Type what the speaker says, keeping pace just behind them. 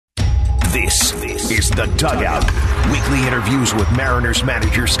This is The Dugout. Weekly interviews with Mariners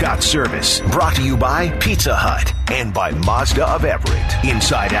manager Scott Servais. Brought to you by Pizza Hut and by Mazda of Everett.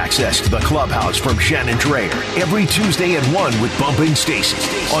 Inside access to the clubhouse from Shannon Drayer. Every Tuesday at 1 with Bumpin' Stacy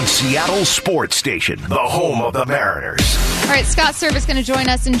on Seattle Sports Station, the home of the Mariners. All right, Scott Servais going to join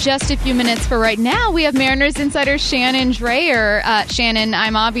us in just a few minutes. For right now, we have Mariners insider Shannon Drayer. Shannon,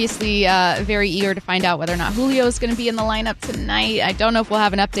 I'm obviously very eager to find out whether or not Julio is going to be in the lineup tonight. I don't know if we'll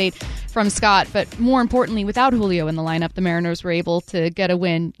have an update from Scott, but more importantly, without Julio in the lineup, the Mariners were able to get a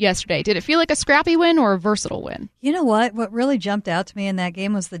win yesterday. Did it feel like a scrappy win or a versatile win? You know what? What really jumped out to me in that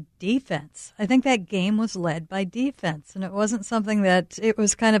game was the defense. I think that game was led by defense, and it wasn't something that it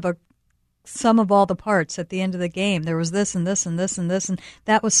was kind of a sum of all the parts at the end of the game. There was this and this and this and this, and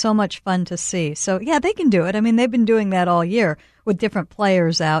that was so much fun to see. So, yeah, they can do it. I mean, they've been doing that all year with different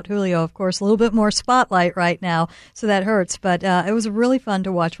players out. Julio, of course, a little bit more spotlight right now, so that hurts. But it was really fun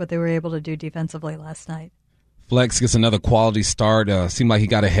to watch what they were able to do defensively last night. Flex gets another quality start. Seemed like he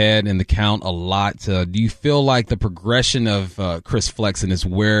got ahead in the count a lot. Do you feel like the progression of Chris Flexen is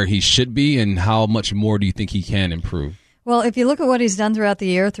where he should be, and how much more do you think he can improve? Well, if you look at what he's done throughout the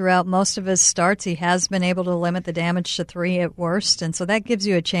year, throughout most of his starts, he has been able to limit the damage to 3 at worst, and so that gives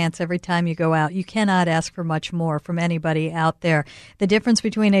you a chance every time you go out. You cannot ask for much more from anybody out there. The difference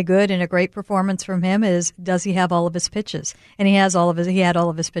between a good and a great performance from him is, does he have all of his pitches? And he had all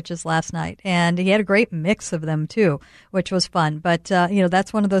of his pitches last night, and he had a great mix of them too, which was fun. But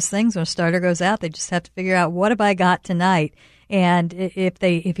that's one of those things when a starter goes out, they just have to figure out, what have I got tonight? And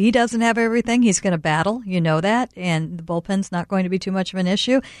if he doesn't have everything, he's going to battle. You know that. And the bullpen's not going to be too much of an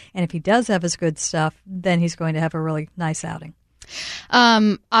issue. And if he does have his good stuff, then he's going to have a really nice outing.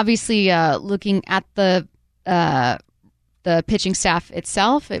 Obviously, looking at the pitching staff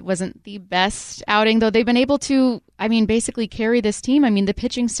itself, it wasn't the best outing, though they've been able to, basically carry this team. The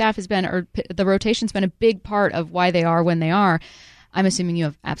pitching staff the rotation's been a big part of why they are when they are. I'm assuming you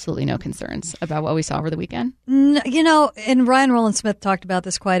have absolutely no concerns about what we saw over the weekend. And Ryan Rowland-Smith talked about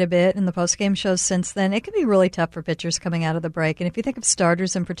this quite a bit in the postgame shows since then. It can be really tough for pitchers coming out of the break. And if you think of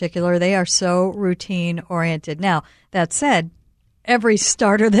starters in particular, they are so routine-oriented. Now, that said, every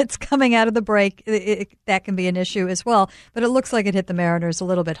starter that's coming out of the break, that can be an issue as well. But it looks like it hit the Mariners a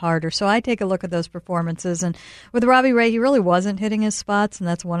little bit harder. So I take a look at those performances. And with Robbie Ray, he really wasn't hitting his spots, and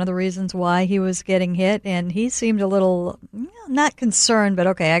that's one of the reasons why he was getting hit. And he seemed a little, not concerned, but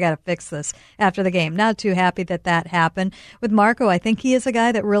okay, I got to fix this after the game. Not too happy that happened. With Marco, I think he is a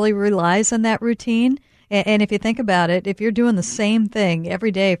guy that really relies on that routine. And if you think about it, if you're doing the same thing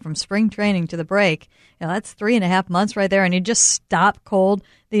every day from spring training to the break, that's 3.5 months right there, and you just stop cold,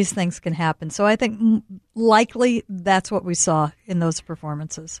 these things can happen. So I think likely that's what we saw in those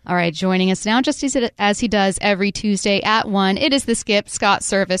performances. All right, joining us now, just as he does every Tuesday at 1, it is the Skip, Scott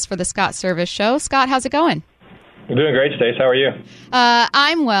Servais, for the Scott Servais Show. Scott, how's it going? I'm doing great, Stace. How are you?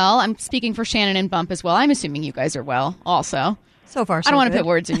 I'm well. I'm speaking for Shannon and Bump as well. I'm assuming you guys are well also. So far, so I don't want good. to put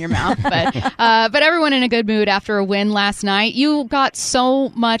words in your mouth, but everyone in a good mood after a win last night. You got so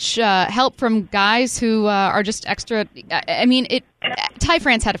much help from guys who are just extra. Ty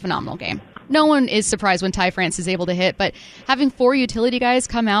France had a phenomenal game. No one is surprised when Ty France is able to hit, but having 4 utility guys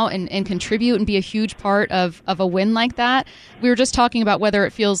come out and contribute and be a huge part of a win like that, we were just talking about whether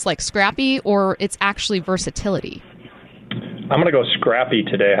it feels like scrappy or it's actually versatility. I'm going to go scrappy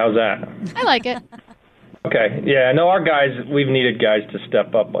today. How's that? I like it. Okay. Yeah, no, our guys, we've needed guys to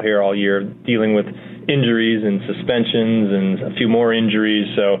step up here all year, dealing with injuries and suspensions and a few more injuries.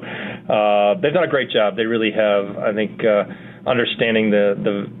 So they've done a great job. They really have, I think, understanding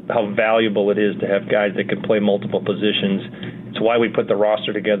the how valuable it is to have guys that can play multiple positions. It's why we put the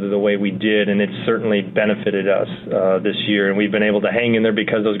roster together the way we did, and it's certainly benefited us this year. And we've been able to hang in there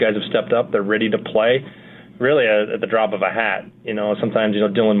because those guys have stepped up. They're ready to play, really at the drop of a hat. Sometimes,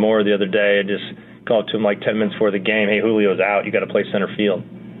 Dylan Moore the other day, just called to him like 10 minutes before the game, hey, Julio's out, you got to play center field.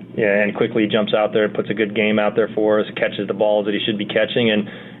 Yeah, and quickly he jumps out there, puts a good game out there for us, catches the balls that he should be catching, and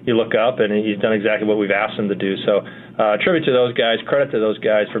you look up and he's done exactly what we've asked him to do. So tribute to those guys, credit to those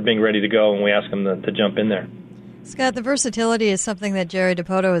guys for being ready to go when we ask them to jump in there. Scott, the versatility is something that Jerry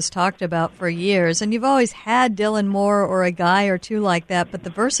Dipoto has talked about for years, and you've always had Dylan Moore or a guy or two like that, but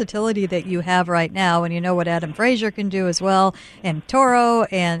the versatility that you have right now, and you know what Adam Frazier can do as well, and Toro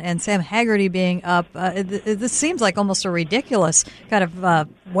and Sam Haggerty being up, this seems like almost a ridiculous kind of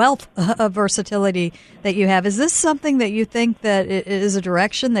wealth of versatility that you have. Is this something that you think that is a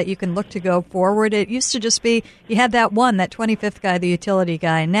direction that you can look to go forward? It used to just be you had that 25th guy, the utility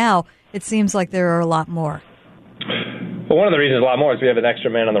guy. Now it seems like there are a lot more. Well, one of the reasons a lot more is we have an extra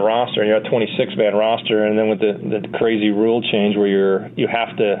man on the roster, and you're a 26-man roster, and then with the crazy rule change where you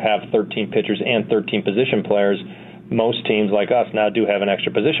have to have 13 pitchers and 13 position players, most teams like us now do have an extra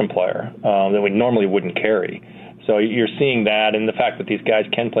position player that we normally wouldn't carry. So you're seeing that, and the fact that these guys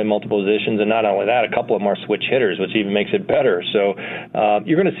can play multiple positions, and not only that, a couple of them are switch hitters, which even makes it better. So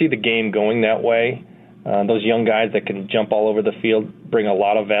you're going to see the game going that way. Those young guys that can jump all over the field bring a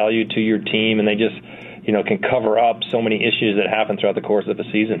lot of value to your team, and they just can cover up so many issues that happen throughout the course of the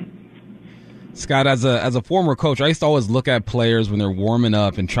season. Scott, as a former coach, I used to always look at players when they're warming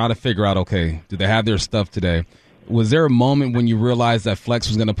up and try to figure out, okay, do they have their stuff today? Was there a moment when you realized that Flex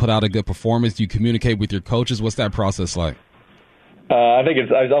was going to put out a good performance? Do you communicate with your coaches? What's that process like? I think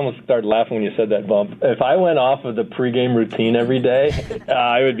I almost started laughing when you said that, Bump. If I went off of the pregame routine every day,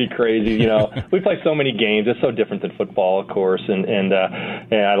 it would be crazy. We play so many games. It's so different than football, of course. And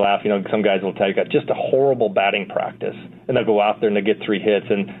I laugh. Some guys will tell you, got just a horrible batting practice, and they'll go out there and they get 3 hits.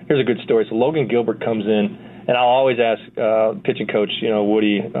 And here's a good story. So Logan Gilbert comes in, and I'll always ask pitching coach,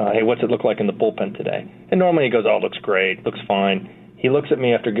 Woody, hey, what's it look like in the bullpen today? And normally he goes, it looks great, looks fine. He looks at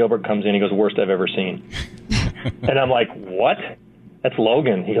me after Gilbert comes in. He goes, worst I've ever seen. And I'm like, what? That's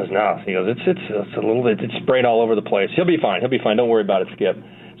Logan. He goes, no. He goes, it's a little bit, it's sprayed all over the place. He'll be fine. Don't worry about it, Skip.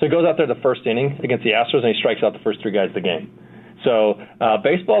 So he goes out there the first inning against the Astros, and he strikes out the first 3 guys of the game. So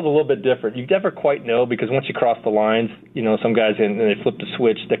baseball's a little bit different. You never quite know, because once you cross the lines, some guys, and they flip the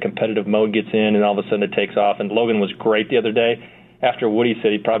switch, the competitive mode gets in, and all of a sudden it takes off. And Logan was great the other day. After Woody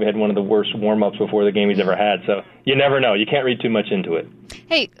said he probably had one of the worst warm-ups before the game he's ever had. So you never know. You can't read too much into it.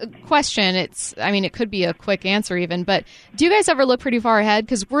 Hey, question. It could be a quick answer even, but do you guys ever look pretty far ahead?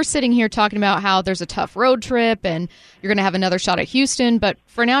 Because we're sitting here talking about how there's a tough road trip and you're going to have another shot at Houston. But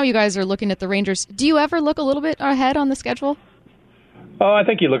for now, you guys are looking at the Rangers. Do you ever look a little bit ahead on the schedule? Oh, I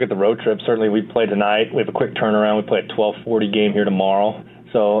think you look at the road trip. Certainly, we play tonight. We have a quick turnaround. We play a 12:40 game here tomorrow.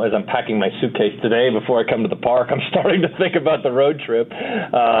 So as I'm packing my suitcase today before I come to the park, I'm starting to think about the road trip,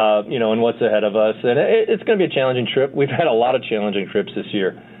 and what's ahead of us. And it's going to be a challenging trip. We've had a lot of challenging trips this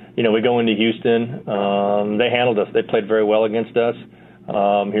year. We go into Houston. They handled us. They played very well against us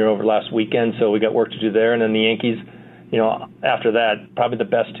here over last weekend, so we got work to do there. And then the Yankees, after that, probably the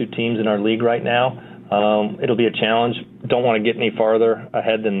best 2 teams in our league right now. It'll be a challenge. Don't want to get any farther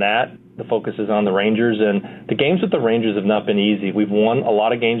ahead than that. The focus is on the Rangers, and the games with the Rangers have not been easy. We've won a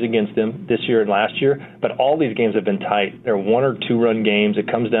lot of games against them this year and last year, but all these games have been tight. They're 1 or 2 run games.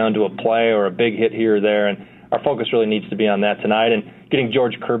 It comes down to a play or a big hit here or there, and our focus really needs to be on that tonight. And getting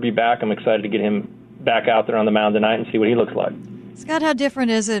George Kirby back, I'm excited to get him back out there on the mound tonight and see what he looks like. Scott, how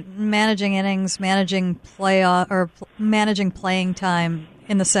different is it managing innings, managing playing time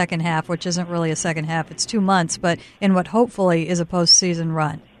in the second half, which isn't really a second half, it's 2 months, but in what hopefully is a postseason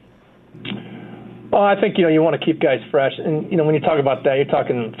run? Well, I think, you want to keep guys fresh. And, when you talk about that, you're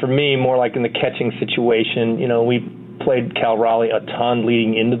talking, for me, more like in the catching situation. We played Cal Raleigh a ton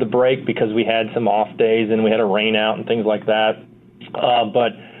leading into the break because we had some off days and we had a rain out and things like that.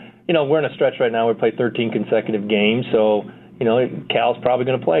 But, we're in a stretch right now. We play 13 consecutive games. So, Cal's probably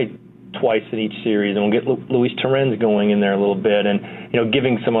going to play twice in each series, and we'll get Luis Torrens going in there a little bit, and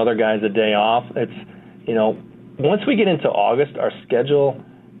giving some other guys a day off. It's once we get into August, our schedule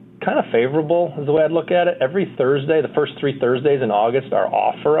kind of favorable is the way I'd look at it. Every Thursday, the first 3 Thursdays in August are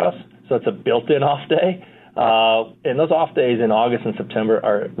off for us, so it's a built-in off day. And those off days in August and September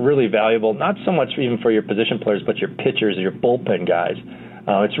are really valuable, not so much even for your position players, but your pitchers, your bullpen guys.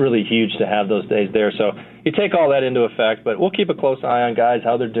 It's really huge to have those days there. So you take all that into effect, but we'll keep a close eye on guys,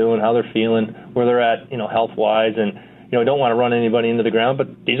 how they're doing, how they're feeling, where they're at, health-wise, and don't want to run anybody into the ground.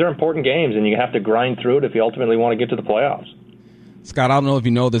 But these are important games, and you have to grind through it if you ultimately want to get to the playoffs. Scott, I don't know if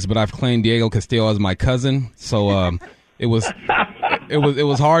you know this, but I've claimed Diego Castillo as my cousin, so it was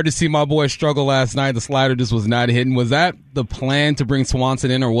hard to see my boy struggle last night. The slider just was not hitting. Was that the plan to bring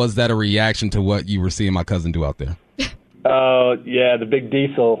Swanson in, or was that a reaction to what you were seeing my cousin do out there? Yeah, the big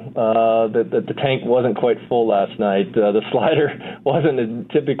diesel. The tank wasn't quite full last night. The slider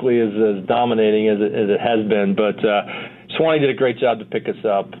wasn't typically as dominating as it has been, but Swanee did a great job to pick us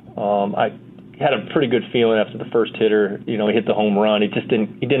up. I had a pretty good feeling after the first hitter. He hit the home run. He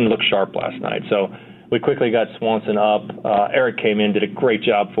didn't look sharp last night. So we quickly got Swanson up. Eric came in, did a great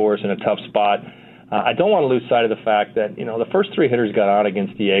job for us in a tough spot. I don't want to lose sight of the fact that the first 3 hitters got out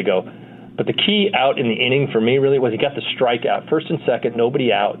against Diego. But the key out in the inning for me really was he got the strikeout. First and second,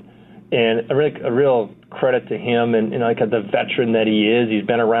 nobody out. And a real credit to him and the veteran that he is. He's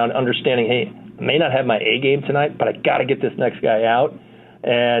been around understanding, hey, I may not have my A game tonight, but I got to get this next guy out.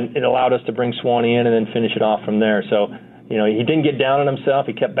 And it allowed us to bring Swanee in and then finish it off from there. So, he didn't get down on himself.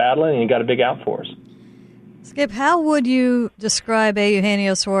 He kept battling, and he got a big out for us. Skip, how would you describe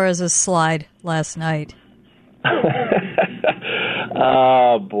Eugenio Suarez's slide last night?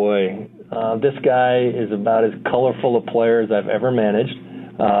 Oh, boy. This guy is about as colorful a player as I've ever managed.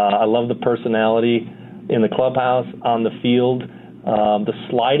 I love the personality in the clubhouse, on the field, the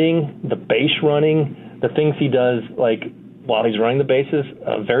sliding, the base running, the things he does, like while he's running the bases,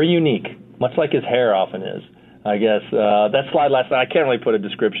 very unique, much like his hair often is, I guess. That slide last night, I can't really put a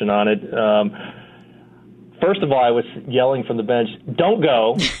description on it. First of all, I was yelling from the bench, "Don't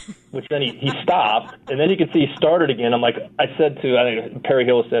go," which then he stopped, and then you could see he started again. I said to, I think Perry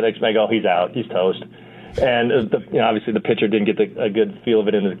Hill said, "Oh, he's out, he's toast." And obviously the pitcher didn't get a good feel of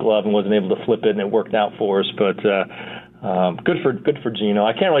it in his glove and wasn't able to flip it, and it worked out for us. But good for Gino.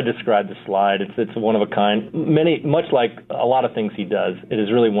 I can't really describe the slide. It's one of a kind. Much like a lot of things he does, it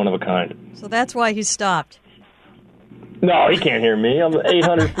is really one of a kind. So that's why he stopped. No, he can't hear me. I'm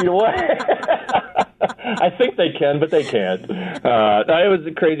 800 feet away. I think they can, but they can't. It was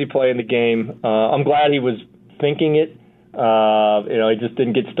a crazy play in the game. I'm glad he was thinking it. He just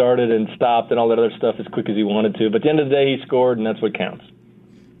didn't get started and stopped and all that other stuff as quick as he wanted to. But at the end of the day, he scored, and that's what counts.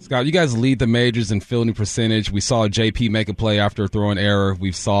 Scott, you guys lead the majors in fielding percentage. We saw JP make a play after a throwing error.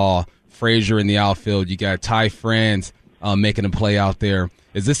 We saw Frazier in the outfield. You got Ty France making a play out there.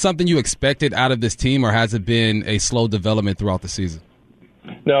 Is this something you expected out of this team, or has it been a slow development throughout the season?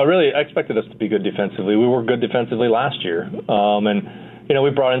 No, really, I expected us to be good defensively. We were good defensively last year. We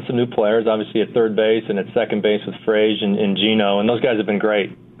brought in some new players, obviously at third base and at second base with Frazier and Gino, and those guys have been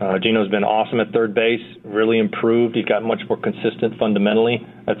great. Gino's been awesome at third base, really improved. He's got much more consistent fundamentally.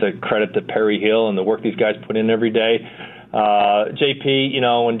 That's a credit to Perry Hill and the work these guys put in every day.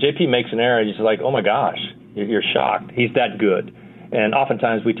 JP, when JP makes an error, you're just like, oh my gosh, you're shocked. He's that good. And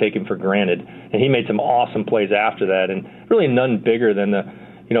oftentimes we take him for granted. And he made some awesome plays after that, and really none bigger than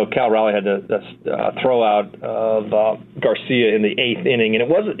Cal Raleigh had the throw out of Garcia in the 8th inning, and it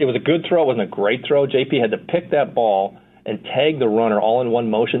was a good throw. It wasn't a great throw. JP had to pick that ball and tag the runner all in one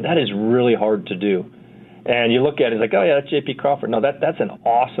motion. That is really hard to do. And you look at it, it's like, oh yeah, that's JP Crawford. No, that's an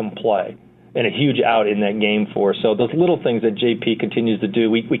awesome play and a huge out in that game for us. So those little things that JP continues to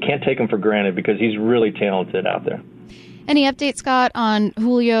do, we can't take him for granted because he's really talented out there. Any updates, Scott, on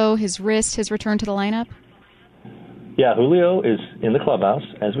Julio, his wrist, his return to the lineup? Yeah, Julio is in the clubhouse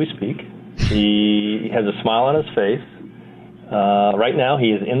as we speak. He has a smile on his face. Right now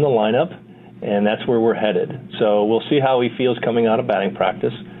he is in the lineup, and that's where we're headed. So we'll see how he feels coming out of batting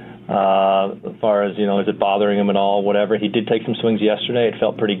practice. As far as, is it bothering him at all, whatever. He did take some swings yesterday. It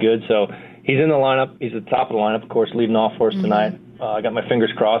felt pretty good. So he's in the lineup. He's at the top of the lineup, of course, leading off for us tonight. I got my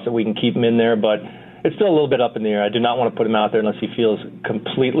fingers crossed that we can keep him in there, but it's still a little bit up in the air. I do not want to put him out there unless he feels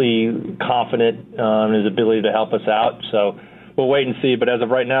completely confident in his ability to help us out. So we'll wait and see. But as of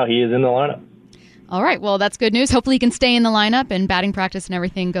right now, he is in the lineup. All right. Well, that's good news. Hopefully he can stay in the lineup and batting practice and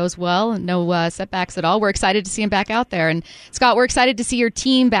everything goes well. No setbacks at all. We're excited to see him back out there. And, Scott, we're excited to see your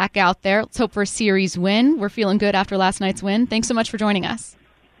team back out there. Let's hope for a series win. We're feeling good after last night's win. Thanks so much for joining us.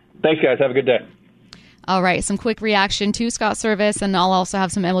 Thanks, guys. Have a good day. All right, some quick reaction to Scott Servais, and I'll also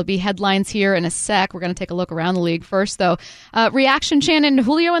have some MLB headlines here in a sec. We're going to take a look around the league first, though. Reaction, Shannon,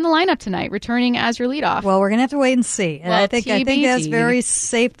 Julio in the lineup tonight, returning as your leadoff. Well, we're going to have to wait and see. And well, I think that's very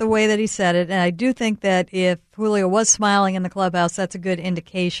safe the way that he said it. And I do think that if Julio was smiling in the clubhouse, that's a good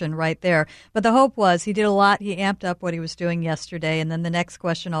indication right there. But the hope was he did a lot. He amped up what he was doing yesterday. And then the next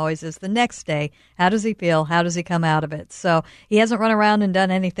question always is the next day, how does he feel? How does he come out of it? So he hasn't run around and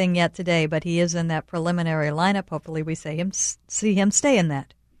done anything yet today, but he is in that preliminary lineup. Hopefully we see him stay in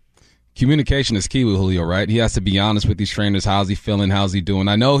that. Communication is key with Julio, right? He has to be honest with these trainers. How's he feeling? How's he doing?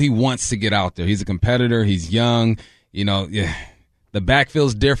 I know he wants to get out there. He's a competitor. He's young. The back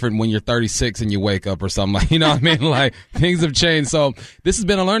feels different when you're 36 and you wake up or something. Like, you know what I mean? Like, things have changed. So this has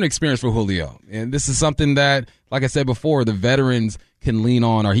been a learning experience for Julio. And this is something that, like I said before, the veterans can lean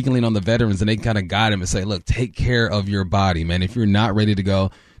on, or he can lean on the veterans, and they can kind of guide him and say, look, take care of your body, man. If you're not ready to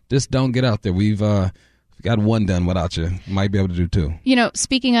go, just don't get out there. We've got one done without you. Might be able to do two.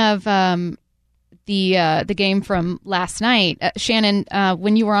 Speaking of the game from last night, Shannon,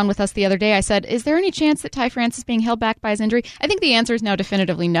 when you were on with us the other day, I said, is there any chance that Ty France is being held back by his injury? I think the answer is now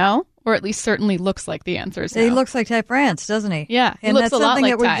definitively no, or at least certainly looks like the answer is no. He looks like Ty France, doesn't he? Yeah, and that's something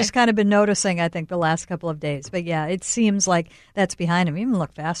that we've just kind of been noticing, I think, the last couple of days. But yeah, it seems like that's behind him. He even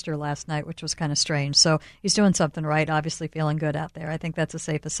looked faster last night, which was kind of strange. So he's doing something right, obviously feeling good out there. I think that's a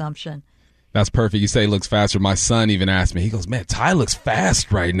safe assumption. That's perfect. You say he looks faster. My son even asked me. He goes, man, Ty looks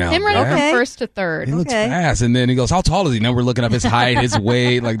fast right now. Him running from first to third. He looks fast. And then he goes, how tall is he? Now we're looking up his height, his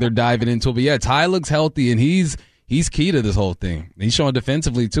weight, like they're diving into it. But yeah, Ty looks healthy, and he's key to this whole thing. He's showing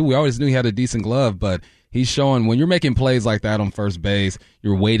defensively, too. We always knew he had a decent glove, but he's showing when you're making plays like that on first base,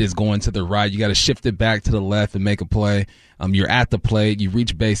 your weight is going to the right. You got to shift it back to the left and make a play. You're at the plate. You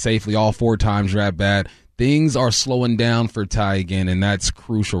reach base safely all 4 times you're at bat. Things are slowing down for Ty again, and that's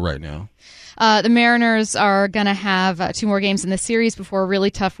crucial right now. The Mariners are going to have 2 more games in the series before a really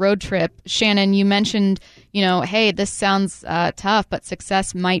tough road trip. Shannon, you mentioned, hey, this sounds tough, but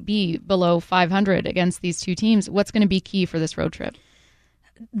success might be below 500 against these 2 teams. What's going to be key for this road trip?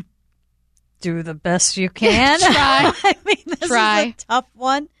 Do the best you can. Try. I mean, this is a tough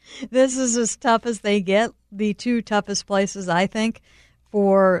one. This is as tough as they get. The 2 toughest places, I think,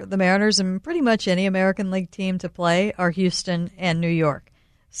 for the Mariners and pretty much any American League team to play are Houston and New York.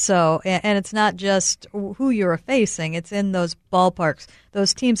 So, and it's not just who you're facing, it's in those ballparks.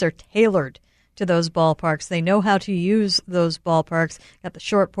 Those teams are tailored to those ballparks. They know how to use those ballparks. You've got the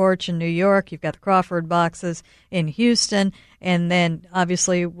short porch in New York, you've got the Crawford boxes in Houston, and then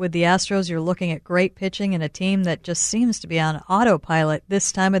obviously with the Astros, you're looking at great pitching and a team that just seems to be on autopilot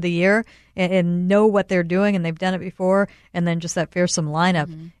this time of the year and know what they're doing, and they've done it before, and then just that fearsome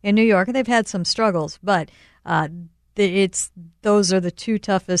lineup in New York. They've had some struggles, but those are the 2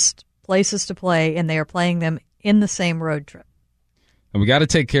 toughest places to play, and they are playing them in the same road trip. And we got to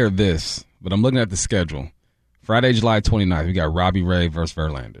take care of this, but I'm looking at the schedule. Friday, July 29th, we got Robbie Ray versus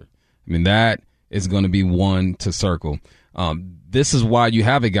Verlander. I mean, that is going to be one to circle. This is why you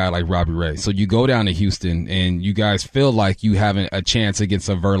have a guy like Robbie Ray. So you go down to Houston, and you guys feel like you have a chance against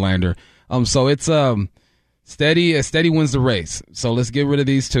a Verlander. So it's steady wins the race. So let's get rid of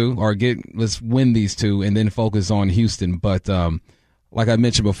these 2, or let's win these 2, and then focus on Houston. But like I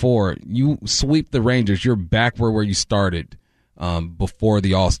mentioned before, you sweep the Rangers, you're back where you started before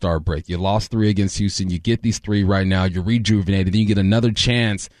the All-Star break. You lost 3 against Houston. You get these 3 right now. You're rejuvenated. Then you get another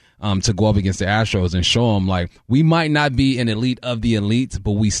chance to go up against the Astros and show them, like, we might not be an elite of the elites,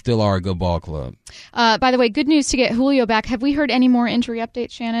 but we still are a good ball club. By the way, good news to get Julio back. Have we heard any more injury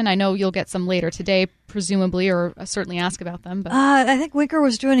updates, Shannon? I know you'll get some later today, presumably, or certainly ask about them. But I think Winker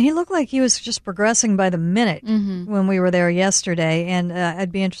was he looked like he was just progressing by the minute when we were there yesterday, and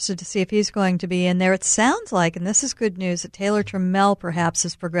I'd be interested to see if he's going to be in there. It sounds like, and this is good news, that Taylor Trammell perhaps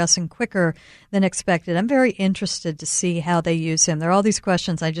is progressing quicker than expected. I'm very interested to see how they use him. There are all these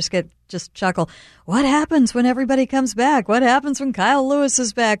questions. I just chuckle. What happens when everybody comes back? What happens when Kyle Lewis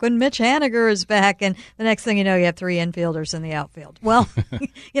is back? When Mitch Haniger is back? And the next thing you know, you have 3 infielders in the outfield. Well,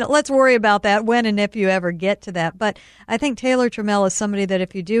 let's worry about that when and if you ever get to that. But I think Taylor Trammell is somebody that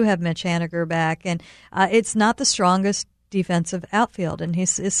if you do have Mitch Haniger back, and it's not the strongest defensive outfield, and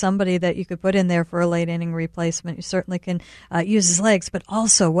he's somebody that you could put in there for a late inning replacement. You certainly can use his legs, but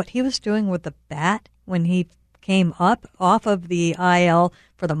also what he was doing with the bat when he came up off of the IL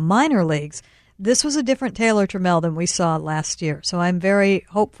for the minor leagues, this was a different Taylor Trammell than we saw last year. So I'm very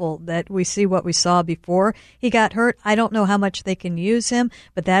hopeful that we see what we saw before he got hurt. I don't know how much they can use him,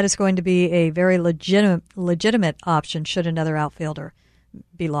 but that is going to be a very legitimate option should another outfielder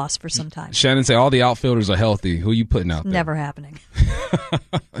be lost for some time. Shannon say all the outfielders are healthy. Who are you putting out there? Never happening.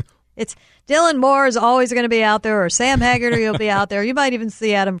 It's Dylan Moore is always going to be out there, or Sam Haggerty will be out there. You might even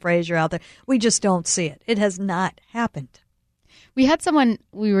see Adam Frazier out there. We just don't see it. It has not happened. We had someone,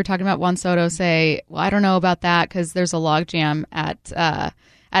 we were talking about Juan Soto, say, well, I don't know about that because there's a logjam at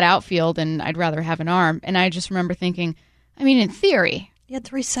outfield and I'd rather have an arm. And I just remember thinking, I mean, in theory. You had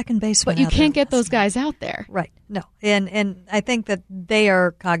 3 second basemen, but you can't get those guys out there. Right. No. And I think that they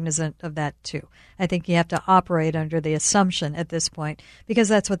are cognizant of that too. I think you have to operate under the assumption at this point because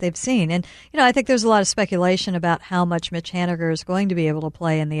that's what they've seen. And, I think there's a lot of speculation about how much Mitch Haniger is going to be able to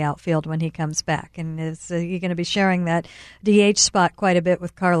play in the outfield when he comes back. And you're going to be sharing that DH spot quite a bit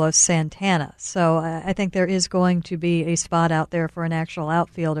with Carlos Santana. So I think there is going to be a spot out there for an actual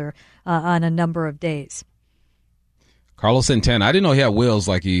outfielder on a number of days. Carlos Santana, I didn't know he had wheels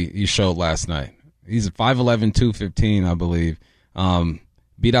like he showed last night. He's 5'11", 215, I believe.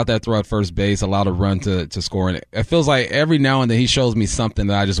 Beat out that throw at first base, allowed a run to score. And it feels like every now and then he shows me something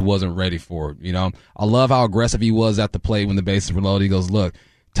that I just wasn't ready for. I love how aggressive he was at the plate when the bases were loaded. He goes, look,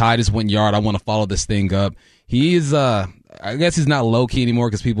 Ty just went yard. I want to follow this thing up. He is, I guess he's not low-key anymore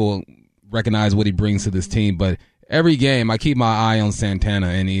because people recognize what he brings to this team. But every game I keep my eye on Santana,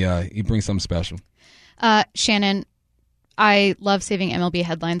 and he brings something special. Shannon, I love saving MLB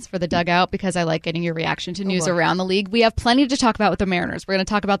headlines for the Dugout because I like getting your reaction to news around the league. We have plenty to talk about with the Mariners. We're going to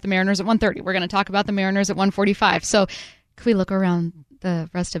talk about the Mariners at 1:30. We're going to talk about the Mariners at 1:45. So can we look around the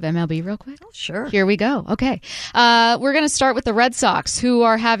rest of MLB real quick? Oh, sure. Here we go. Okay. We're going to start with the Red Sox, who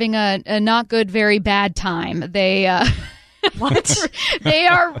are having a not good, very bad time. They what? They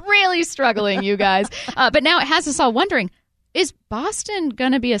are really struggling, you guys. But now it has us all wondering, is Boston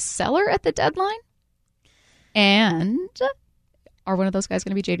going to be a seller at the deadline? And are one of those guys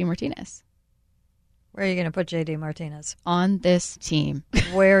going to be J.D. Martinez? Where are you going to put J.D. Martinez? On this team.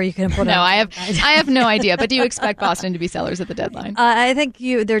 Where are you going to put him? No, I have no idea. But do you expect Boston to be sellers at the deadline? I think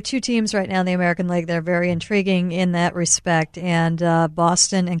there are two teams right now in the American League that are very intriguing in that respect, and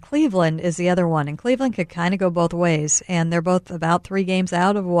Boston and Cleveland is the other one. And Cleveland could kind of go both ways, and they're both about 3 games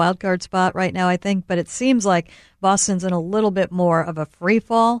out of a wild card spot right now, I think. But it seems like Boston's in a little bit more of a free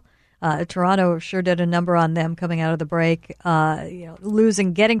fall. Toronto sure did a number on them coming out of the break,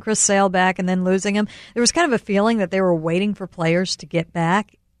 getting Chris Sale back and then losing him. There was kind of a feeling that they were waiting for players to get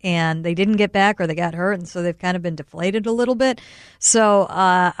back, and they didn't get back or they got hurt, and so they've kind of been deflated a little bit. So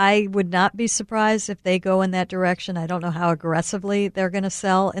I would not be surprised if they go in that direction. I don't know how aggressively they're going to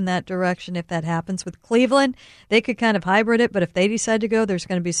sell in that direction if that happens. With Cleveland, they could kind of hybrid it, but if they decide to go, there's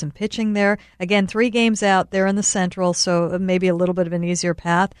going to be some pitching there. Again, 3 games out, they're in the Central, so maybe a little bit of an easier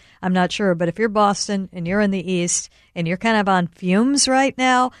path. I'm not sure, but if you're Boston and you're in the East and you're kind of on fumes right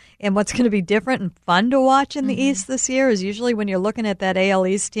now, and what's going to be different and fun to watch in the East this year is usually when you're looking at that AL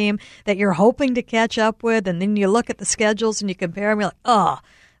East team that you're hoping to catch up with, and then you look at the schedules and you compare them, you're like, oh,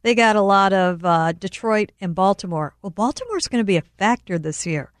 they got a lot of Detroit and Baltimore. Well, Baltimore's going to be a factor this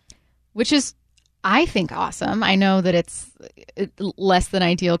year. Which is, I think, awesome. I know that it's less than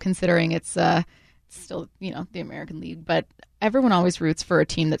ideal considering it's still, the American League, but everyone always roots for a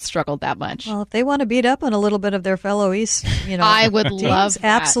team that struggled that much. Well, if they want to beat up on a little bit of their fellow East, I would love that.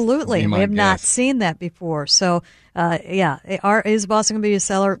 Absolutely. We have not seen that before. So, is Boston going to be a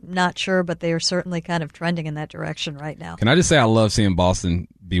seller? Not sure, but they are certainly kind of trending in that direction right now. Can I just say I love seeing Boston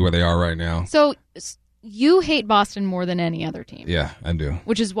be where they are right now? So you hate Boston more than any other team. Yeah, I do.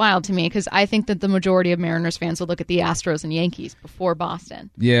 Which is wild to me because I think that the majority of Mariners fans will look at the Astros and Yankees before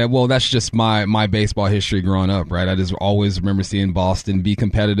Boston. Yeah, well, that's just my baseball history growing up, right? I just always remember seeing Boston be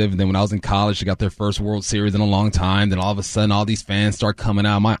competitive. And then when I was in college, they got their first World Series in a long time. Then all of a sudden, all these fans start coming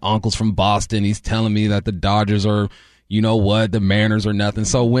out. My uncle's from Boston. He's telling me that the Dodgers are, the Mariners are nothing.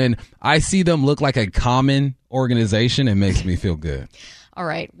 So when I see them look like a common organization, it makes me feel good. All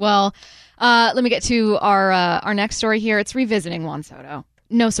right. Well, let me get to our next story here. It's revisiting Juan Soto.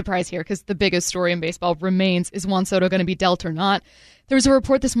 No surprise here because the biggest story in baseball remains, is Juan Soto going to be dealt or not? There was a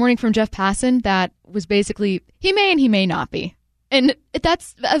report this morning from Jeff Passan that was basically he may and he may not be. And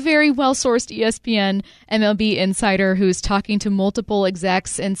that's a very well-sourced ESPN MLB insider who's talking to multiple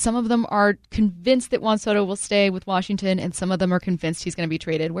execs, and some of them are convinced that Juan Soto will stay with Washington, and some of them are convinced he's going to be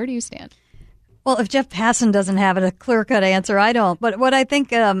traded. Where do you stand? Well, if Jeff Passan doesn't have a clear-cut answer, I don't. But what I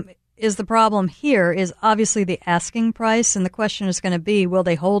think is the problem here is obviously the asking price, and the question is going to be, will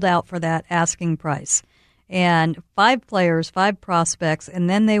they hold out for that asking price? And 5 players, 5 prospects, and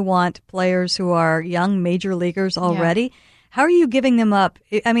then they want players who are young major leaguers already. Yeah. How are you giving them up?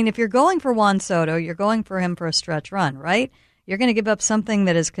 I mean, if you're going for Juan Soto, you're going for him for a stretch run, right? You're going to give up something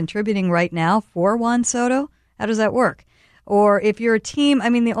that is contributing right now for Juan Soto? How does that work? Or if you're a team, I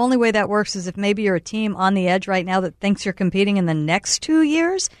mean, the only way that works is if maybe you're a team on the edge right now that thinks you're competing in the next 2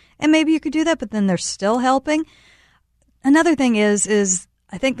 years, and maybe you could do that, but then they're still helping. Another thing is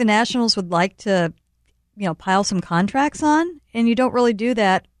I think the Nationals would like to, pile some contracts on, and you don't really do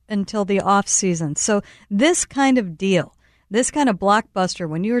that until the off season. So this kind of deal, this kind of blockbuster,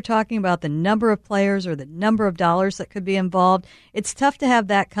 when you were talking about the number of players or the number of dollars that could be involved, it's tough to have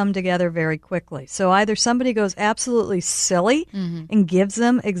that come together very quickly. So either somebody goes absolutely silly and gives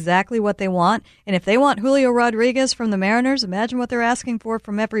them exactly what they want, and if they want Julio Rodriguez from the Mariners, imagine what they're asking for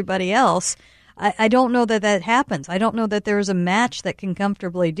from everybody else. I don't know that happens. I don't know that there's a match that can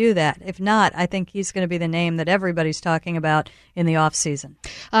comfortably do that. If not, I think he's going to be the name that everybody's talking about in the offseason.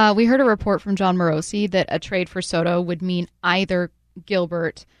 We heard a report from John Morosi that a trade for Soto would mean either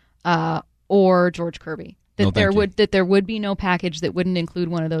Gilbert or George Kirby. That there would be no package that wouldn't include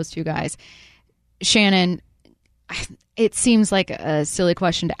one of those 2 guys. Shannon, it seems like a silly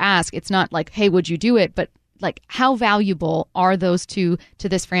question to ask. It's not like, hey, would you do it? But how valuable are those 2 to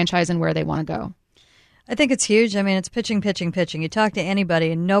this franchise and where they want to go? I think it's huge. I mean, it's pitching. You talk to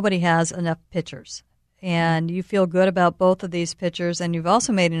anybody, and nobody has enough pitchers. And you feel good about both of these pitchers, and you've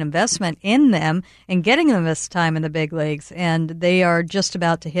also made an investment in them and getting them this time in the big leagues, and they are just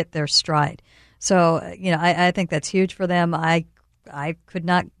about to hit their stride. So, I think that's huge for them. I could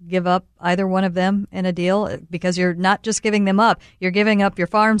not give up either one of them in a deal because you're not just giving them up. You're giving up your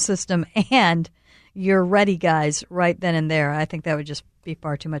farm system and your ready guys right then and there. I think that would just be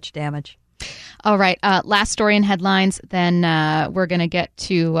far too much damage. All right. Last story in headlines. Then we're going to get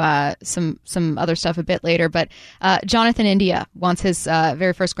to some other stuff a bit later. But Jonathan India wants his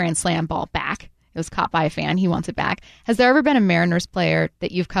very first Grand Slam ball back. It was caught by a fan. He wants it back. Has there ever been a Mariners player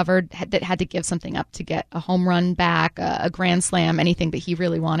that you've covered that had to give something up to get a home run back, a grand slam, anything that he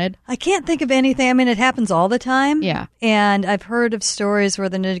really wanted? I can't think of anything. I mean, it happens all the time. Yeah. And I've heard of stories where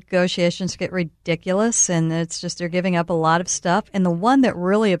the negotiations get ridiculous, and it's just they're giving up a lot of stuff. And the one that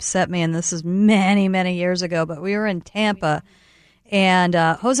really upset me, and this is many, many years ago, but we were in Tampa, and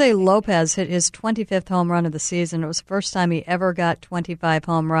Jose Lopez hit his 25th home run of the season. It was the first time he ever got 25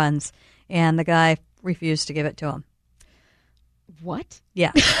 home runs. And the guy refused to give it to him. What?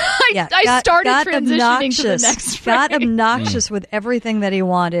 Yeah. I started transitioning to the next phrase. Got obnoxious with everything that he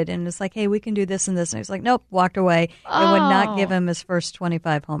wanted. And it's like, hey, we can do this and this. And he's like, nope, walked away and would not give him his first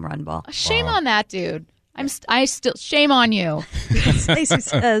 25 home run ball. Shame on that dude. I still shame on you. Stacey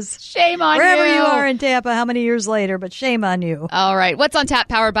says, shame on wherever you. you are in Tampa, how many years later, but shame on you. All right. What's on tap,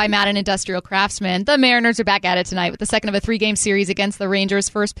 powered by Madden Industrial Craftsman. The Mariners are back at it tonight with the second of a 3-game series against the Rangers.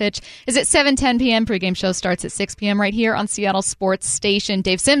 First pitch is at 7:10 p.m. Pre-game show starts at 6 p.m. right here on Seattle Sports Station.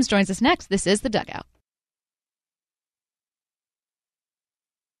 Dave Sims joins us next. This is The Dugout.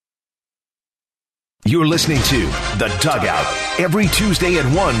 You're listening to The Dugout every Tuesday at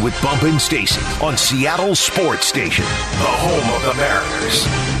 1 with Bump and Stacy on Seattle Sports Station, the home of the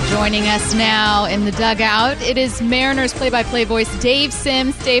Mariners. Joining us now in The Dugout, it is Mariners play-by-play voice Dave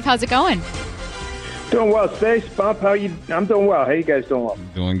Sims. Dave, how's it going? Doing well, Stace. Bump, how you? I'm doing well. How you guys doing? Well?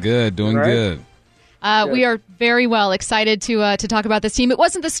 Doing good, good. We are very well excited to talk about this team. It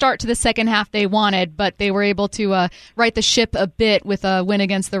wasn't the start to the second half they wanted, but they were able to right the ship a bit with a win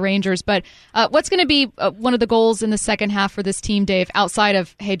against the Rangers. But what's going to be one of the goals in the second half for this team, Dave, outside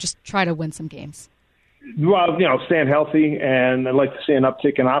of, hey, just try to win some games? Well, staying healthy, and I'd like to see an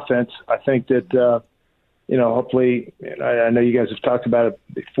uptick in offense. I think that, hopefully, I know you guys have talked about it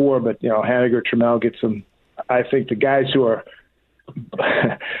before, but, Haniger, Trammell get some, I think the guys who are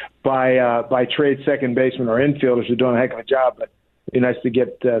by trade second baseman or infielders are doing a heck of a job, but it'd be nice to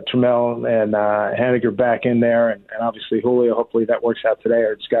get Trammell and Haniger back in there, and obviously Julio. Hopefully that works out today.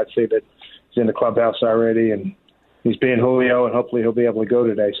 I just got to say that he's in the clubhouse already, and he's being Julio, and hopefully he'll be able to go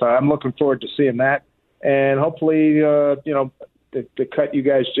today. So I'm looking forward to seeing that, and hopefully, the cut you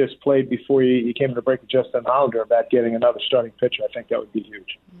guys just played before you came to break with Justin Hollander about getting another starting pitcher, I think that would be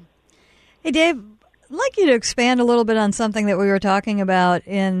huge. Hey, Dave, I'd like you to expand a little bit on something that we were talking about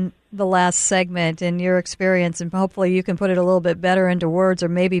in the last segment and your experience, and hopefully you can put it a little bit better into words or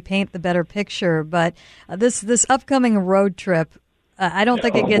maybe paint the better picture. But this upcoming road trip, I don't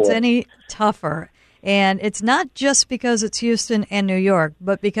think it gets any tougher. And it's not just because it's Houston and New York,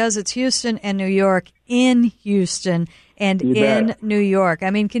 but because it's Houston and New York in Houston and in New York.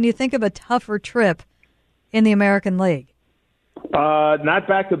 I mean, can you think of a tougher trip in the American League? Not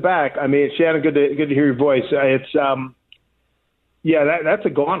back to back. I mean, Shannon, good to hear your voice. It's that's a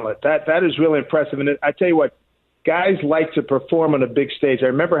gauntlet. That is really impressive. And I tell you what, guys like to perform on a big stage. I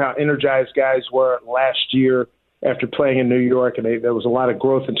remember how energized guys were last year after playing in New York, and there was a lot of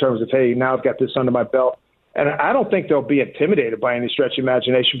growth in terms of, hey, now I've got this under my belt. And I don't think they'll be intimidated by any stretch of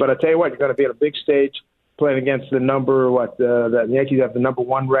imagination. But I tell you what, you're going to be on a big stage playing against the Yankees have the number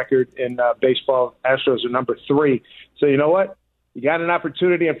 1 record in baseball. Astros are number 3. So you know what? You got an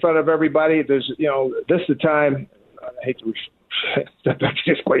opportunity in front of everybody. There's, this is the time. I hate to step back to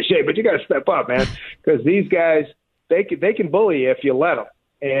this cliche, but you got to step up, man, because these guys, they can bully you if you let them,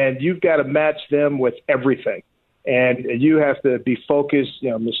 and you've got to match them with everything, and you have to be focused.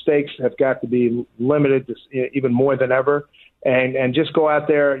 Mistakes have got to be limited even more than ever, and just go out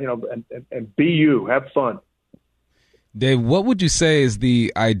there, and be you, have fun. Dave, what would you say is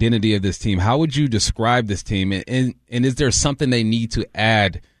the identity of this team? How would you describe this team? And is there something they need to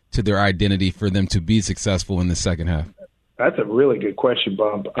add to their identity for them to be successful in the second half? That's a really good question,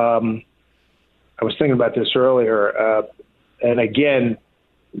 Bump. I was thinking about this earlier. And again,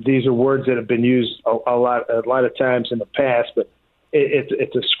 these are words that have been used a lot of times in the past, but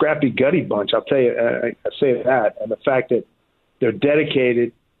it's a scrappy, gutty bunch. I'll tell you, I say that. And the fact that they're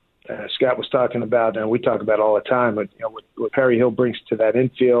dedicated, Scott was talking about, and we talk about all the time, but what Perry Hill brings to that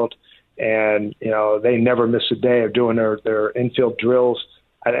infield, and they never miss a day of doing their infield drills.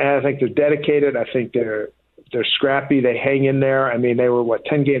 And I think they're dedicated. I think they're scrappy. They hang in there. I mean, they were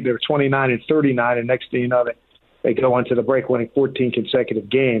 10 games. They were 29-39, and next thing you know, they go into the break, winning 14 consecutive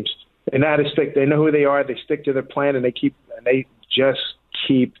games. And that is stick. They know who they are. They stick to their plan, and they just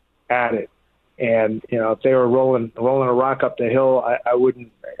keep at it. And if they were rolling a rock up the hill, I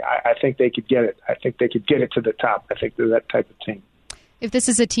wouldn't. I think they could get it. I think they could get it to the top. I think they're that type of team. If this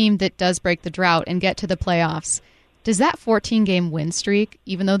is a team that does break the drought and get to the playoffs, Does that 14-game win streak,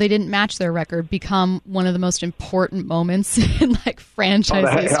 even though they didn't match their record, become one of the most important moments in franchise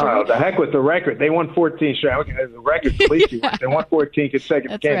history? The heck with the record. They won 14 straight. The record's the least you won. They won 14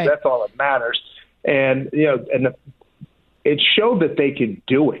 consecutive games. Right. That's all that matters. And it showed that they could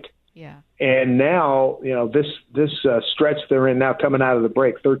do it. Yeah. And now, this stretch they're in now, coming out of the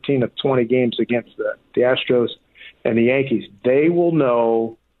break, 13 of 20 games against the Astros and the Yankees, they will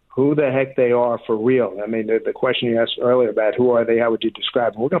know who the heck they are for real. I mean, the question you asked earlier about who are they, how would you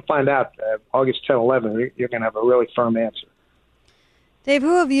describe them? We're going to find out August 10, 11. You're going to have a really firm answer. Dave,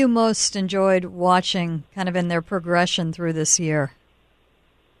 who have you most enjoyed watching kind of in their progression through this year?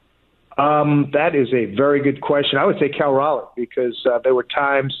 That is a very good question. I would say Cal Raleigh, because there were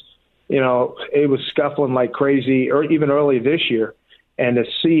times, it was scuffling like crazy, or even early this year. And to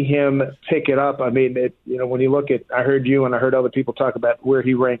see him pick it up, I mean, when you look at, I heard you and I heard other people talk about where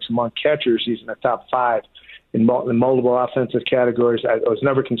he ranks among catchers. He's in the top 5 in multiple offensive categories. I was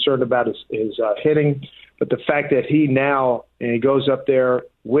never concerned about his hitting, but the fact that he now, and he goes up there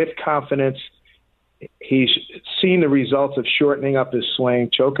with confidence, he's seen the results of shortening up his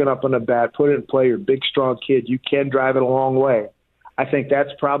swing, choking up on the bat, put it in play. You're a big, strong kid. You can drive it a long way. I think that's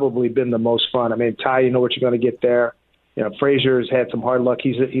probably been the most fun. I mean, Ty, you know what you're going to get there. Frazier has had some hard luck.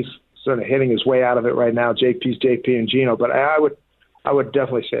 He's sort of hitting his way out of it right now. JP's JP and Gino, but I would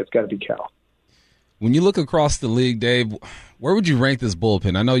definitely say it's got to be Cal. When you look across the league, Dave, where would you rank this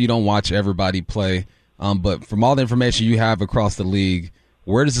bullpen? I know you don't watch everybody play, but from all the information you have across the league,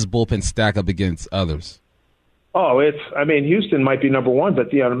 where does this bullpen stack up against others? Oh, Houston might be number 1,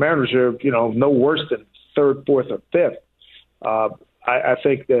 but the Mariners are no worse than 3rd, 4th, or 5th. I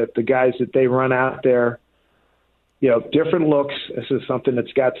think that the guys that they run out there, different looks. This is something that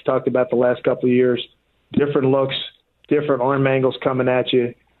Scott's talked about the last couple of years. Different looks, different arm angles coming at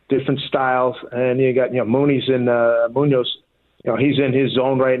you, different styles. And you got, Munoz, he's in his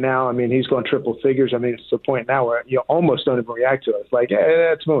zone right now. I mean, he's going triple figures. I mean, it's to the point now where you almost don't even react to it. It's like, hey,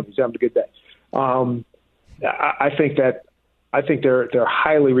 that's Munoz. He's having a good day. I think they're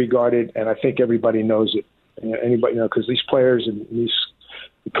highly regarded, and I think everybody knows it. Anybody, because these players and these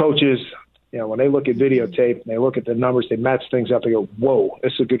coaches, when they look at videotape and they look at the numbers, they match things up. They go, whoa,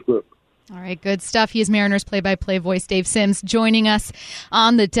 this is a good group. All right, good stuff. He is Mariners play-by-play voice Dave Sims joining us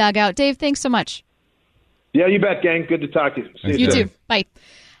on the Dugout. Dave, thanks so much. Yeah, you bet, gang. Good to talk to you. See you too. Bye.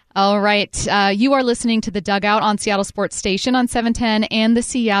 All right. You are listening to the Dugout on Seattle Sports Station on 710 and the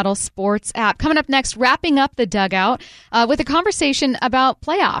Seattle Sports app. Coming up next, wrapping up the Dugout with a conversation about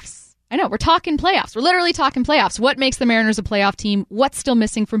playoffs. I know, we're talking playoffs. We're literally talking playoffs. What makes the Mariners a playoff team? What's still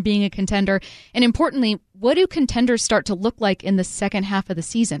missing from being a contender? And importantly, what do contenders start to look like in the second half of the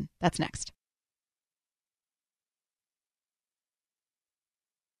season? That's next.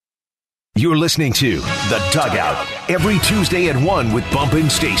 You're listening to The Dugout every Tuesday at 1 with Bump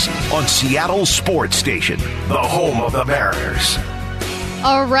and Stacy on Seattle Sports Station, the home of the Mariners.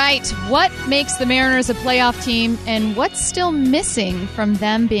 All right, what makes the Mariners a playoff team, and what's still missing from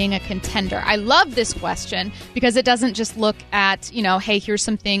them being a contender? I love this question because it doesn't just look at, hey, here's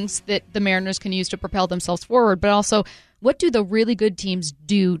some things that the Mariners can use to propel themselves forward, but also what do the really good teams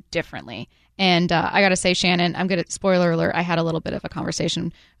do differently? And I got to say, Shannon, spoiler alert, I had a little bit of a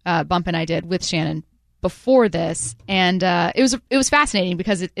conversation, Bump and I did, with Shannon before this, and it was fascinating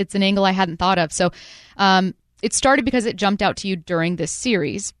because it's an angle I hadn't thought of. So it started because it jumped out to you during this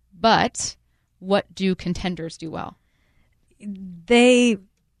series, but what do contenders do well? I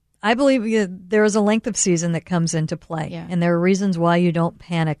believe there is a length of season that comes into play, and there are reasons why you don't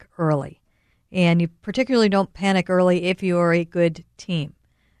panic early. And you particularly don't panic early if you are a good team.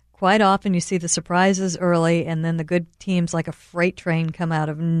 Quite often you see the surprises early, and then the good teams like a freight train come out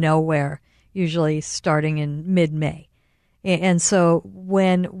of nowhere, usually starting in mid-May. And so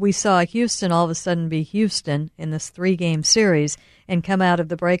when we saw Houston all of a sudden be Houston in this 3-game series and come out of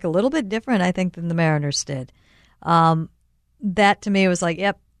the break a little bit different, I think, than the Mariners did, that to me was like,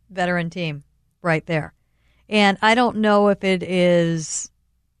 yep, veteran team right there. And I don't know if it is,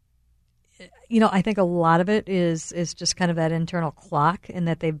 I think a lot of it is just kind of that internal clock and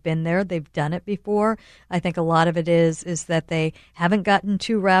that they've been there. They've done it before. I think a lot of it is that they haven't gotten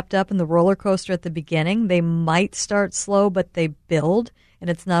too wrapped up in the roller coaster at the beginning. They might start slow, but they build, and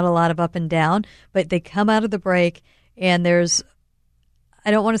it's not a lot of up and down. But they come out of the break, and there's,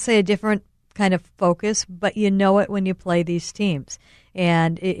 I don't want to say a different kind of focus, but you know it when you play these teams.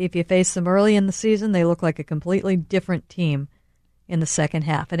 And if you face them early in the season, they look like a completely different team in the second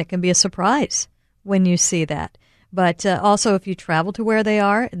half, and it can be a surprise when you see that. But also, if you travel to where they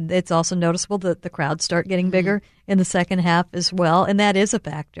are, it's also noticeable that the crowds start getting bigger in the second half as well, and that is a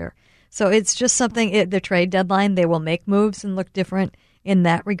factor. So it's just something, the trade deadline, they will make moves and look different in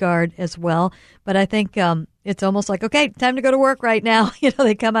that regard as well. But I think it's almost like, okay, time to go to work right now.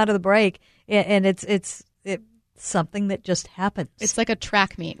 They come out of the break, and it's something that just happens. It's like a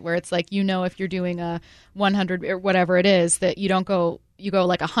track meet where it's like, if you're doing a 100 or whatever it is, that you go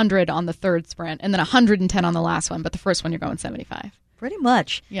like 100 on the third sprint and then 110 on the last one, but the first one you're going 75. Pretty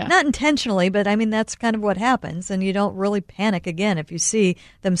much. Yeah. Not intentionally, but I mean, that's kind of what happens. And you don't really panic again if you see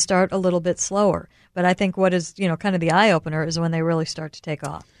them start a little bit slower. But I think what is, kind of the eye-opener is when they really start to take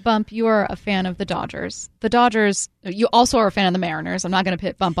off. Bump, you are a fan of the Dodgers. The Dodgers, you also are a fan of the Mariners. I'm not going to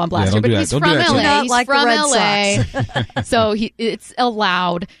pit Bump on blast here, but he's from LA. He's from LA. So it's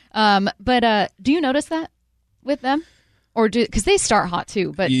allowed. But do you notice that with them? Or because they start hot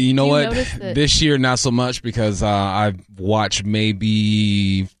too, but you know what? This year, not so much because I've watched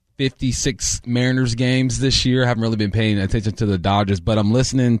maybe 56 Mariners games this year. I haven't really been paying attention to the Dodgers, but I'm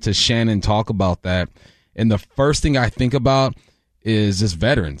listening to Shannon talk about that. And the first thing I think about is just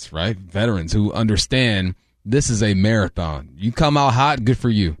veterans, right? Veterans who understand this is a marathon. You come out hot, good for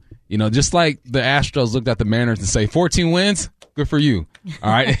you. Just like the Astros looked at the Mariners and say, 14 wins, good for you.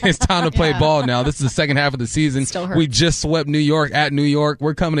 All right, it's time to play ball now. This is the second half of the season. We just swept New York at New York.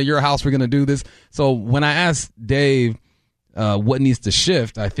 We're coming to your house. We're going to do this. So when I asked Dave what needs to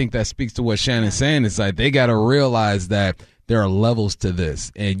shift, I think that speaks to what Shannon's saying. It's like they got to realize that there are levels to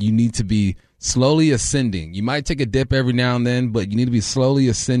this, and you need to be slowly ascending. You might take a dip every now and then, but you need to be slowly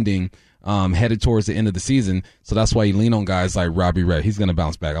ascending headed towards the end of the season. So that's why you lean on guys like Robbie Ray. He's going to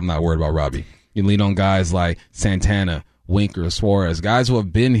bounce back. I'm not worried about Robbie. You lean on guys like Santana, Winker, Suarez, guys who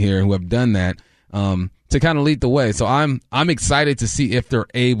have been here, who have done that, to kind of lead the way. So I'm excited to see if they're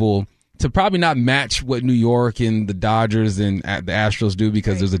able to probably not match what New York and the Dodgers and the Astros do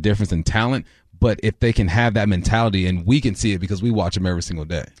because there's a difference in talent, but if they can have that mentality, and we can see it because we watch them every single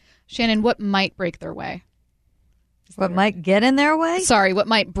day. Shannon, what might break their way? What might get in their way? Sorry, what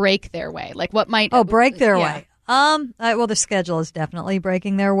might break their way? Like what might... break their way. Well, the schedule is definitely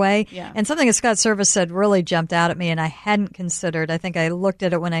breaking their way. Yeah. And something that Scott Servais said really jumped out at me, and I hadn't considered. I think I looked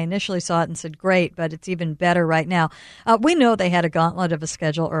at it when I initially saw it and said, great, but it's even better right now. We know they had a gauntlet of a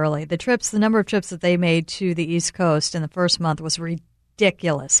schedule early. The number of trips that they made to the East Coast in the first month was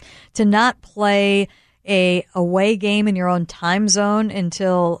ridiculous. To not play a away game in your own time zone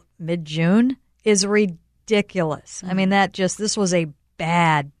until mid-June is ridiculous. I mean, this was a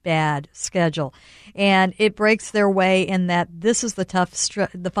bad schedule. And it breaks their way in that this is the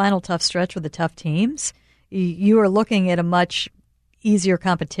final tough stretch with the tough teams. You are looking at a much easier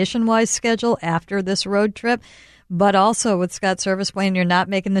competition-wise schedule after this road trip. But also with Scott Servais, when you're not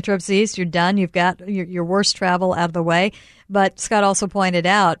making the trips east, you're done. You've got your worst travel out of the way. But Scott also pointed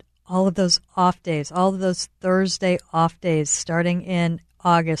out all of those off days, all of those Thursday off days starting in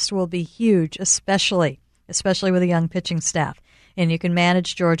August will be huge, especially with a young pitching staff. And you can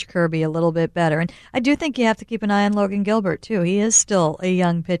manage George Kirby a little bit better. And I do think you have to keep an eye on Logan Gilbert, too. He is still a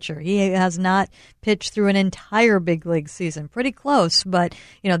young pitcher. He has not pitched through an entire big league season. Pretty close, but,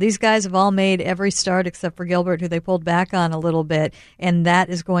 these guys have all made every start except for Gilbert, who they pulled back on a little bit, and that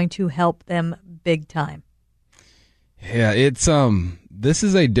is going to help them big time. Yeah, it's this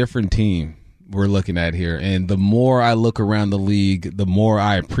is a different team we're looking at here. And the more I look around the league, the more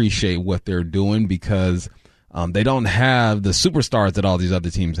I appreciate what they're doing because they don't have the superstars that all these other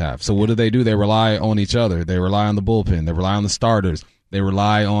teams have. So what do? They rely on each other. They rely on the bullpen. They rely on the starters. They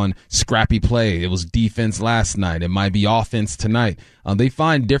rely on scrappy play. It was defense last night. It might be offense tonight. They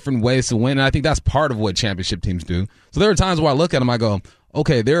find different ways to win, and I think that's part of what championship teams do. So there are times where I look at them, I go,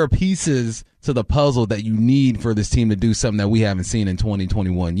 okay, there are pieces to the puzzle that you need for this team to do something that we haven't seen in 20,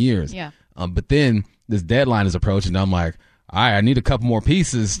 21 years. Yeah. But then this deadline is approaching, and I'm like, all right, I need a couple more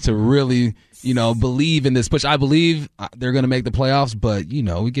pieces to really, believe in this push. I believe they're going to make the playoffs, but,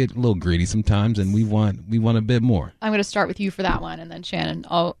 we get a little greedy sometimes, and we want a bit more. I'm going to start with you for that one, and then, Shannon,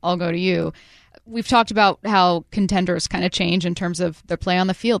 I'll go to you. We've talked about how contenders kind of change in terms of their play on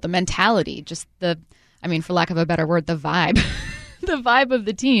the field, the mentality, just for lack of a better word, the vibe. The vibe of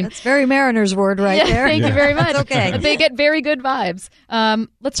the team. That's very Mariners word there. Thank you very much. Okay. They get very good vibes.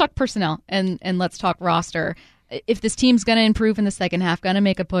 Let's talk personnel and let's talk roster. If this team's going to improve in the second half, going to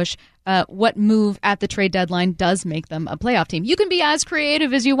make a push, what move at the trade deadline does make them a playoff team? You can be as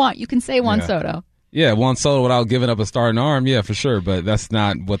creative as you want. You can say Juan Soto. Yeah, Juan Soto without giving up a starting arm, yeah, for sure. But that's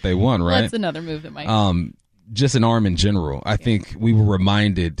not what they want, right? That's another move that might. Just an arm in general. I think we were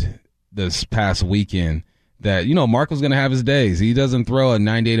reminded this past weekend that, Marco's going to have his days. He doesn't throw a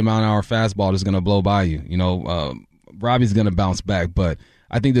 98-mile-an-hour fastball that's going to blow by you. Robbie's going to bounce back, but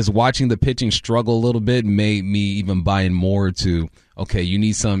I think this watching the pitching struggle a little bit made me even buy in more to, okay, you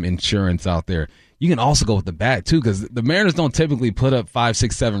need some insurance out there. You can also go with the bat, too, because the Mariners don't typically put up 5,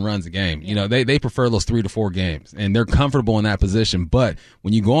 6, 7 runs a game. You know, they prefer those 3 to 4 games, and they're comfortable in that position. But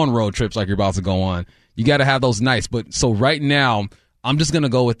when you go on road trips like you're about to go on, you got to have those nights. But so right now, I'm just going to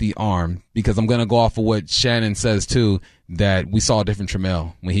go with the arm because I'm going to go off of what Shannon says, too, that we saw a different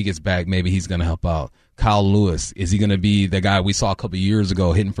Trammell. When he gets back, maybe he's going to help out. Kyle Lewis, is he going to be the guy we saw a couple years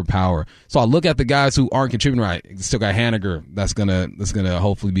ago hitting for power? So I look at the guys who aren't contributing right. Still got Haniger that's gonna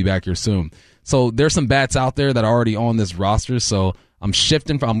hopefully be back here soon. So there's some bats out there that are already on this roster. So I'm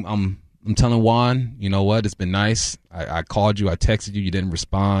shifting from I'm telling Juan, you know what? It's been nice. I called you, I texted you, you didn't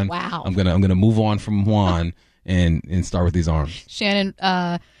respond. Wow. I'm gonna move on from Juan and start with these arms. Shannon,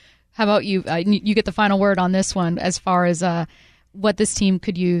 how about you? You get the final word on this one as far as what this team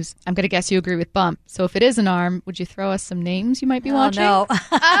could use. I'm going to guess you agree with Bump. So if it is an arm, would you throw us some names you might be watching? No.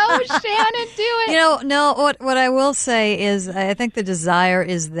 Oh, Shannon, do it. No. What I will say is I think the desire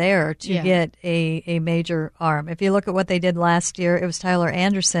is there to get a major arm. If you look at what they did last year, it was Tyler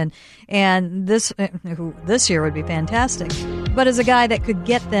Anderson, and this year would be fantastic. But as a guy that could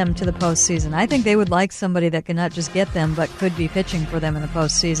get them to the postseason, I think they would like somebody that could not just get them, but could be pitching for them in the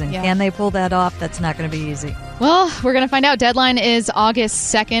postseason. Yeah. Can they pull that off? That's not going to be easy. Well, we're going to find out. Deadline is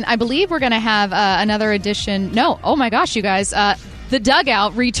August 2nd. I believe we're going to have another edition. No, oh my gosh, you guys. The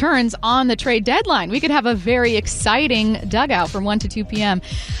Dugout returns on the trade deadline. We could have a very exciting Dugout from 1 to 2 p.m.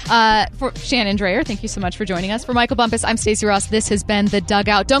 For Shannon Drayer, thank you so much for joining us. For Michael Bumpus, I'm Stacey Ross. This has been The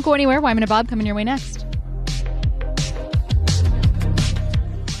Dugout. Don't go anywhere. Wyman and Bob coming your way next.